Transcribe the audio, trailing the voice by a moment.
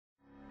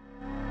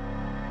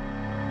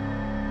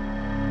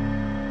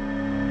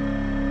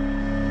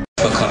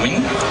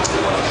coming.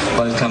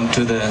 Welcome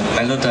to the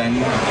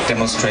Melodyne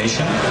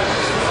demonstration,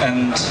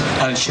 and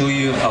I'll show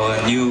you our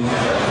new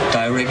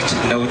direct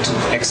note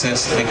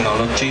access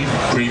technology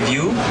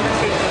preview.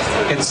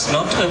 It's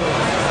not a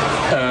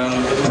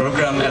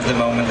program at the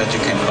moment that you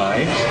can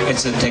buy.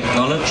 It's a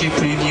technology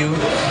preview.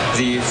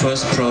 The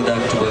first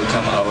product will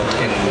come out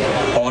in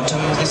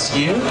autumn this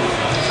year,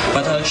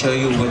 but I'll show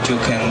you what you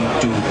can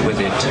do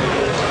with it.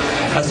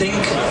 I think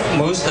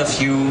most of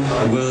you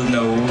will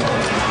know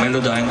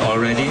Melodyne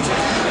already.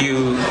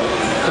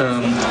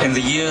 In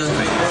the year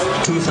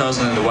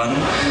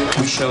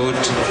 2001, we showed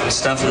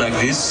stuff like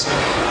this.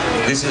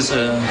 This is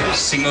a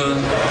single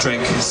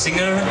track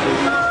singer.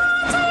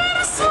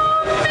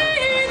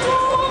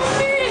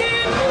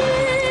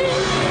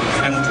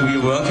 And we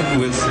work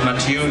with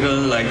material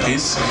like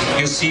this.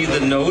 You see the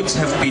notes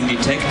have been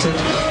detected,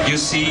 you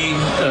see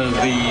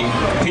the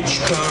pitch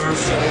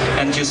curve,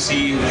 and you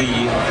see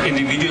the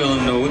individual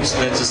notes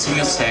that the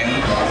singer sang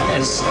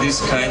as these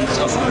kinds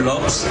of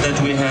blobs that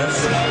we have,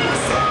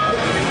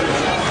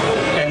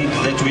 and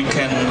that we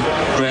can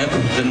grab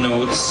the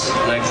notes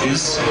like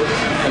this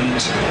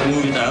and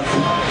move it up.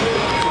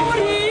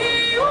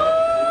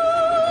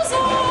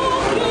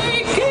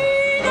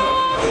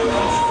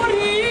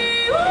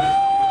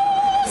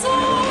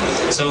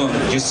 So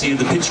you see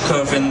the pitch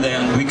curve in there,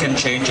 and we can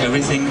change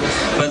everything,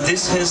 but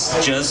this has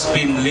just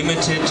been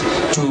limited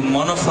to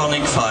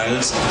monophonic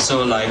files,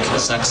 so like a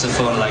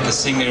saxophone, like a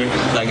singer,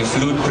 like a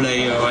flute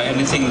player, or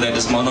anything that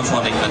is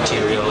monophonic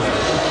material.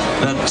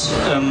 But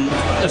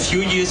a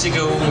few years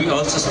ago we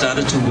also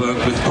started to work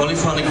with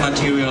polyphonic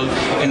material,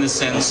 in the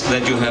sense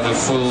that you have a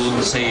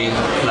full, say,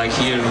 like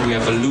here we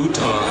have a lute,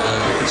 or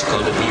it's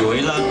called a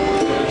viola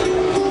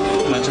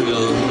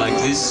material like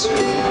this.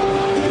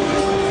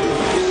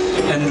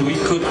 And we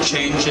could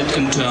change it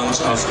in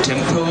terms of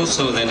tempo,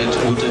 so that it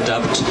would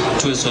adapt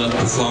to a certain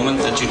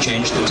performance, that you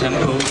change the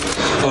tempo.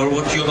 Or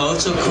what you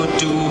also could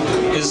do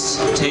is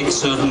take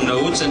certain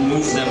notes and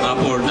move them up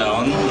or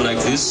down, like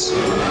this.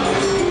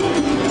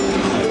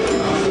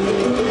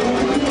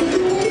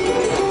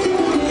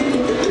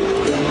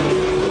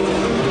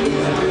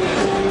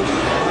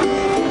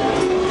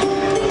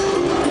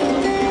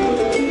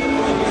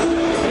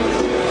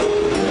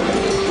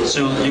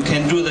 So you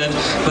can do that,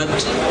 but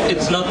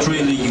it's not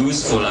really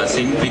useful, I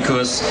think,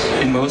 because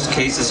in most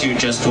cases you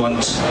just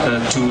want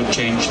to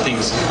change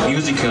things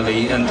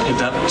musically and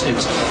adapt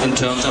it in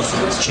terms of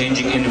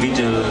changing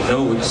individual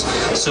notes.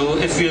 So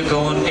if we're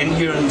going in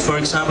here and, for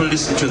example,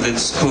 listen to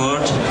this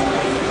chord.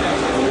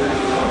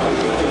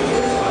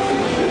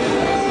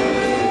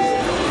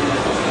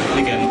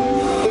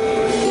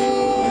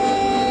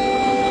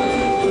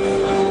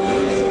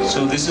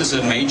 So this is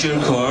a major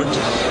chord,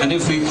 and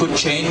if we could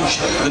change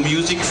the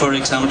music, for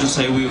example, to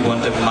say we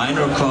want a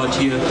minor chord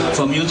here,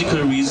 for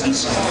musical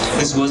reasons,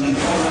 this wasn't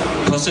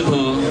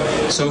possible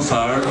so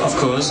far, of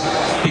course,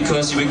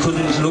 because we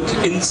couldn't look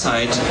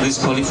inside this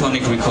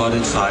polyphonic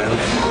recorded file.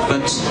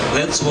 But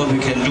that's what we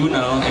can do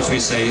now. If we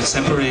say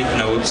separate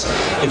notes,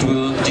 it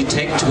will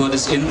detect what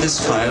is in this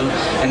file,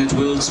 and it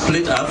will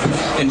split up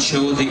and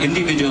show the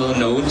individual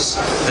notes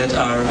that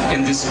are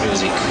in this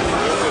music.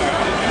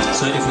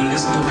 So if we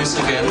listen to this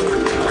again.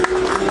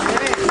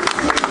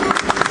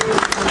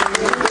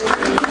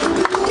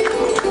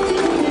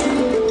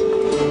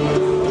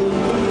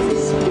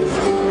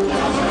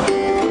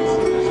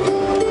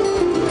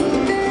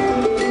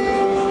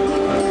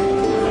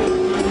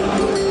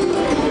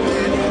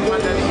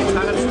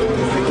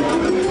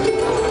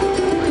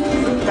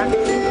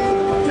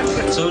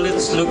 So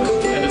let's look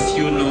at a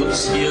few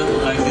notes here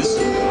like this.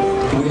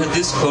 We had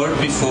this chord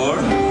before.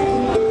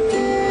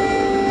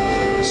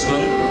 This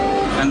one.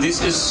 And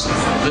this is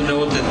the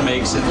note that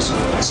makes it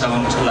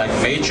sound like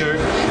major.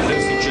 And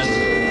if you just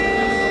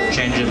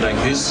change it like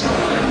this,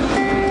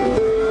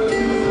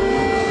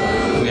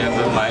 we have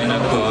a minor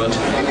chord.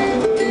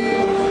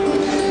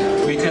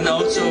 We can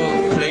also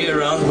play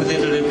around with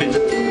it a little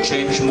bit,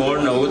 change more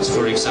notes,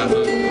 for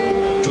example,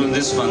 tune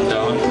this one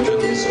down, tune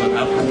this one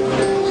up.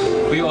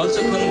 We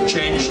also can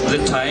change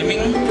the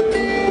timing.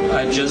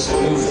 I just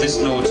move this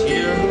note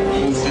here,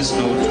 move this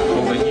note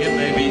over here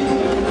maybe.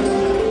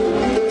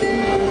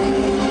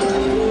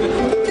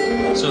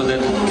 So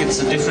that it gets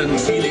a different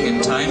feeling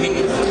and timing.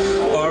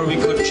 Or we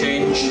could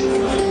change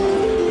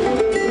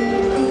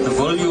the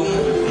volume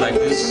like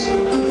this.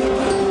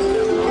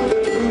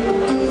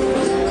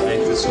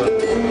 Like this one.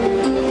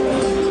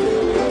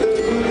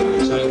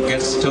 So it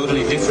gets a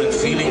totally different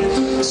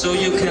feeling. So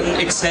you can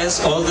access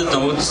all the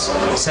notes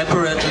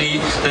separately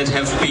that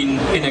have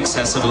been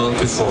inaccessible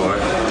before.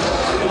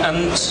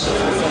 And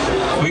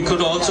we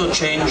could also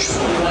change,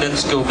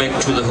 let's go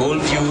back to the whole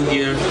view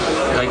here,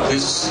 like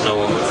this,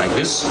 no, like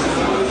this.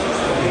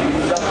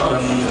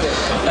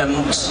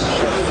 And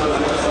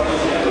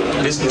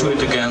listen to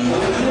it again.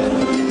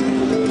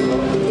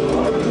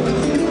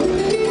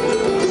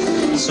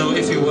 So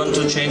if you want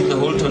to change the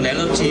whole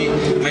tonality,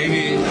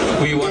 maybe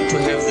we want to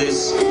have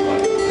this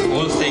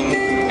whole thing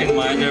in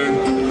minor.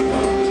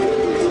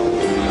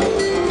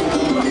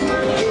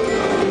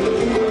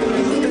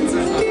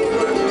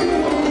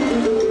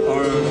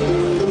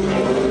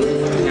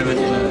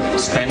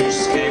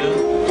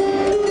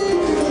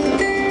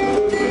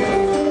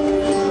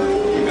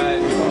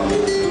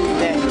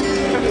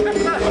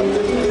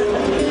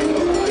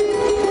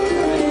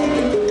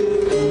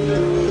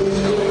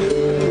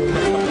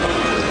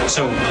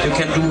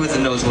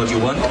 knows what you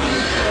want.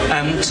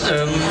 And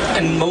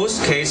in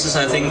most cases,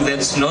 I think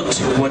that's not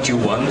what you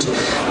want,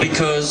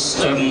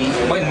 because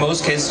in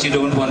most cases you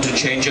don't want to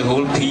change a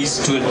whole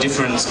piece to a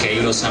different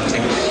scale or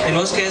something. In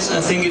most cases,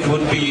 I think it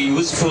would be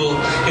useful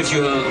if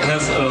you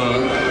have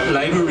a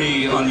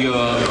library on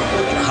your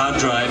hard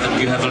drive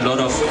and you have a lot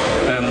of,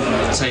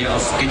 say,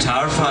 of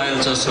guitar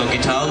files or so,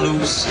 guitar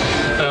loops,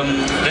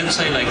 let's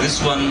say like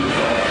this one,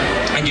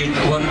 and you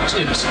want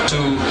it to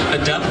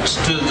adapt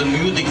to the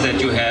music that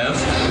you have,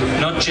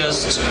 not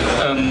just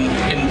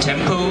in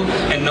tempo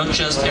and not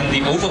just in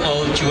the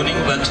overall tuning,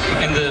 but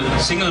in the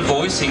single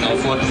voicing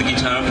of what the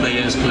guitar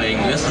player is playing.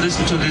 Let's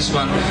listen to this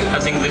one. I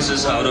think this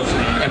is out of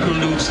an Apple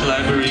Loops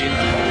library.